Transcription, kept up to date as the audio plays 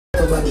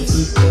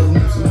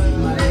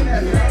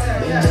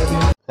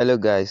Hello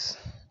guys,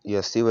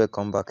 you're still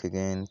welcome back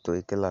again to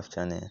Ekelaf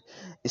channel.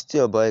 It's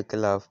still your boy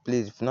Ekelaf.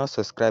 Please, if not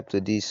subscribe to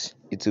this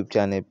YouTube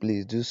channel,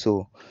 please do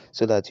so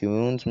that you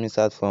won't miss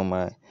out from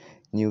my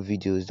new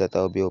videos that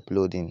I'll be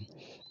uploading.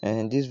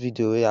 And this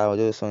video here, I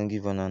just want to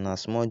give on a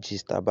small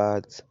gist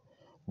about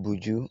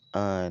Biju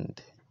and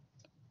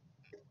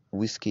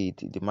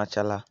Wizkid, the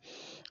Machala.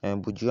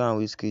 And Biju and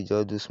Wizkid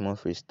just do small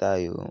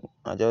freestyle.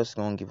 I just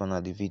want to give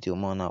on the video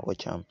more now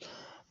watch them.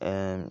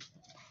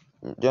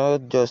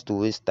 Just to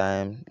waste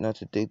time, not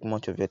to take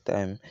much of your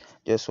time,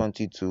 just want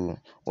you to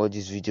watch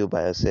this video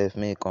by yourself,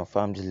 make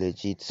confirm the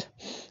legit.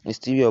 It's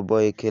still your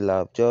boy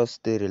Caleb. Just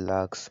stay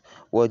relaxed,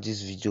 watch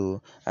this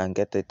video and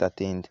get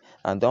entertained.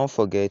 And don't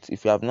forget,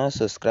 if you have not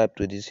subscribed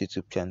to this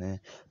YouTube channel,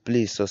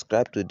 please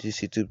subscribe to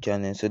this YouTube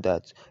channel so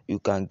that you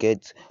can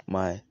get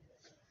my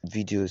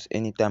videos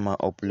anytime I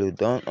upload.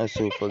 Don't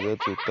also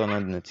forget to turn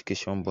on the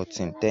notification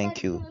button.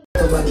 Thank you.